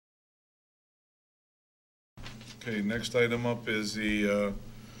Okay, next item up is the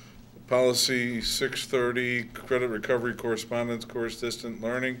policy 630, credit recovery correspondence course, distant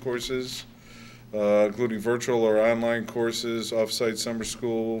learning courses, including virtual or online courses, off-site summer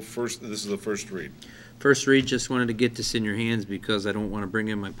school. This is the first read. First read, just wanted to get this in your hands because I don't want to bring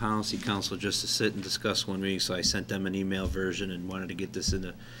in my policy council just to sit and discuss one reading, so I sent them an email version and wanted to get this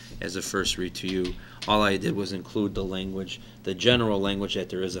as a first read to you. All I did was include the language, the general language that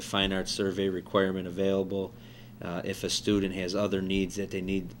there is a fine arts survey requirement available. If a student has other needs that they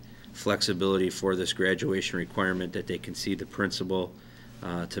need flexibility for this graduation requirement, that they can see the principal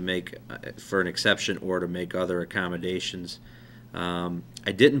to make for an exception or to make other accommodations.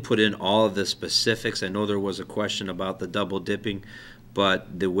 I didn't put in all of the specifics. I know there was a question about the double dipping,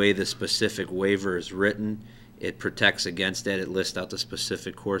 but the way the specific waiver is written, it protects against that. It lists out the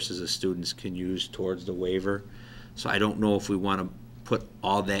specific courses the students can use towards the waiver. So I don't know if we want to put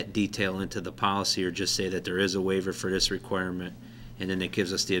all that detail into the policy or just say that there is a waiver for this requirement, and then it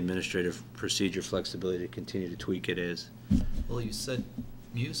gives us the administrative procedure flexibility to continue to tweak it as. Well, you said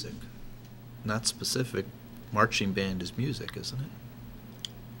music, not specific. Marching band is music, isn't it?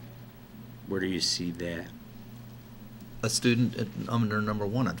 Where do you see that? A student under number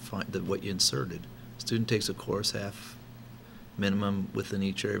one on what you inserted. Student takes a course half minimum within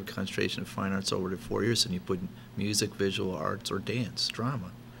each area of concentration of fine arts over to 4 years, and you put music, visual arts, or dance,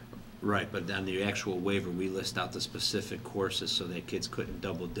 drama. Right, but on the actual waiver, we list out the specific courses so that kids couldn't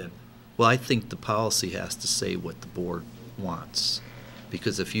double dip. Well, I think the policy has to say what the board wants,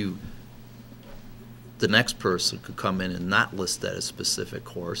 because if the next person could come in and not list that as a specific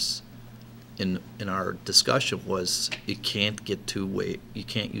course. In our discussion was you can't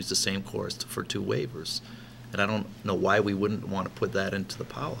use the same course for two waivers, and I don't know why we wouldn't want to put that into the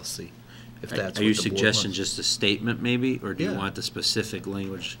policy if that's. Are you suggesting just a statement maybe, or do you want the specific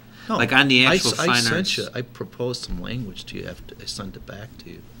language? No, like on the actual fine arts. I proposed some language to you. I sent it back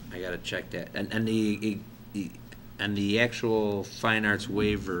to you. I got to check that. And the actual fine arts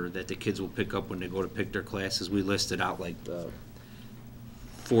waiver that the kids will pick up when they go to pick their classes, we listed out like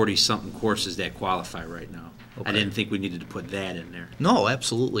 40-something courses that qualify right now. Okay. I didn't think we needed to put that in there. No,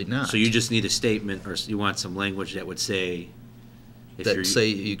 absolutely not. So you just need a statement, or you want some language that would say... say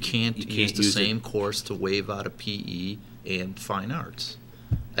you can't use the same course to waive out of PE and fine arts.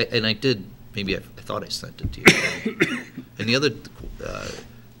 I did, maybe I thought I sent it to you. And the other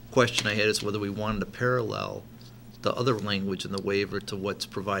question I had is whether we wanted to parallel the other language in the waiver to what's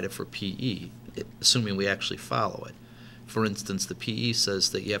provided for PE, assuming we actually follow it. For instance, the PE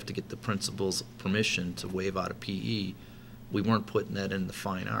says that you have to get the principal's permission to waive out of PE. We weren't putting that in the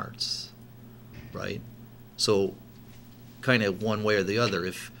fine arts, right? So kind of one way or the other,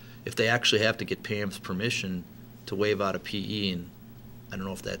 if they actually have to get Pam's permission to waive out of PE, and I don't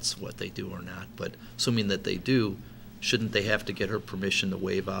know if that's what they do or not, but assuming that they do, shouldn't they have to get her permission to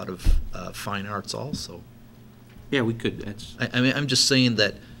waive out of fine arts also? Yeah, we could. I mean, I'm just saying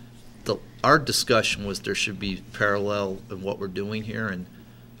that our discussion was there should be parallel in what we're doing here, and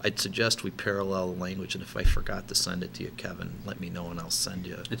I'd suggest we parallel the language, and if I forgot to send it to you, Kevin, let me know and I'll send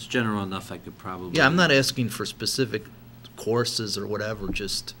you. It's general enough I could probably... Yeah, I'm not asking for specific courses or whatever,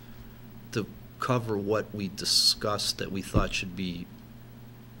 just to cover what we discussed that we thought should be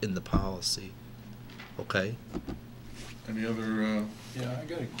in the policy. Okay? Any other... Yeah, I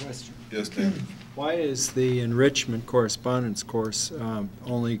got a question. Yes, David. Why is the enrichment correspondence course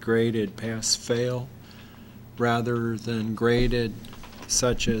only graded pass-fail rather than graded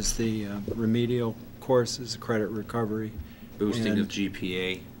such as the remedial courses, credit recovery? Boosting of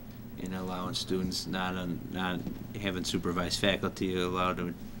GPA and allowing students not having supervised faculty allowed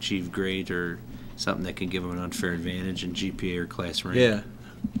to achieve grade or something that can give them an unfair advantage in GPA or class rank. Yeah,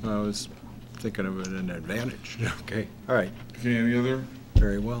 I was thinking of it an advantage. Okay, all right. Okay, any other?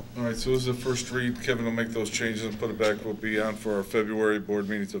 Very well. All right, so this is the first read. Kevin will make those changes and put it back. We'll be on for our February board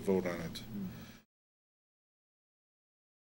meeting to vote on it.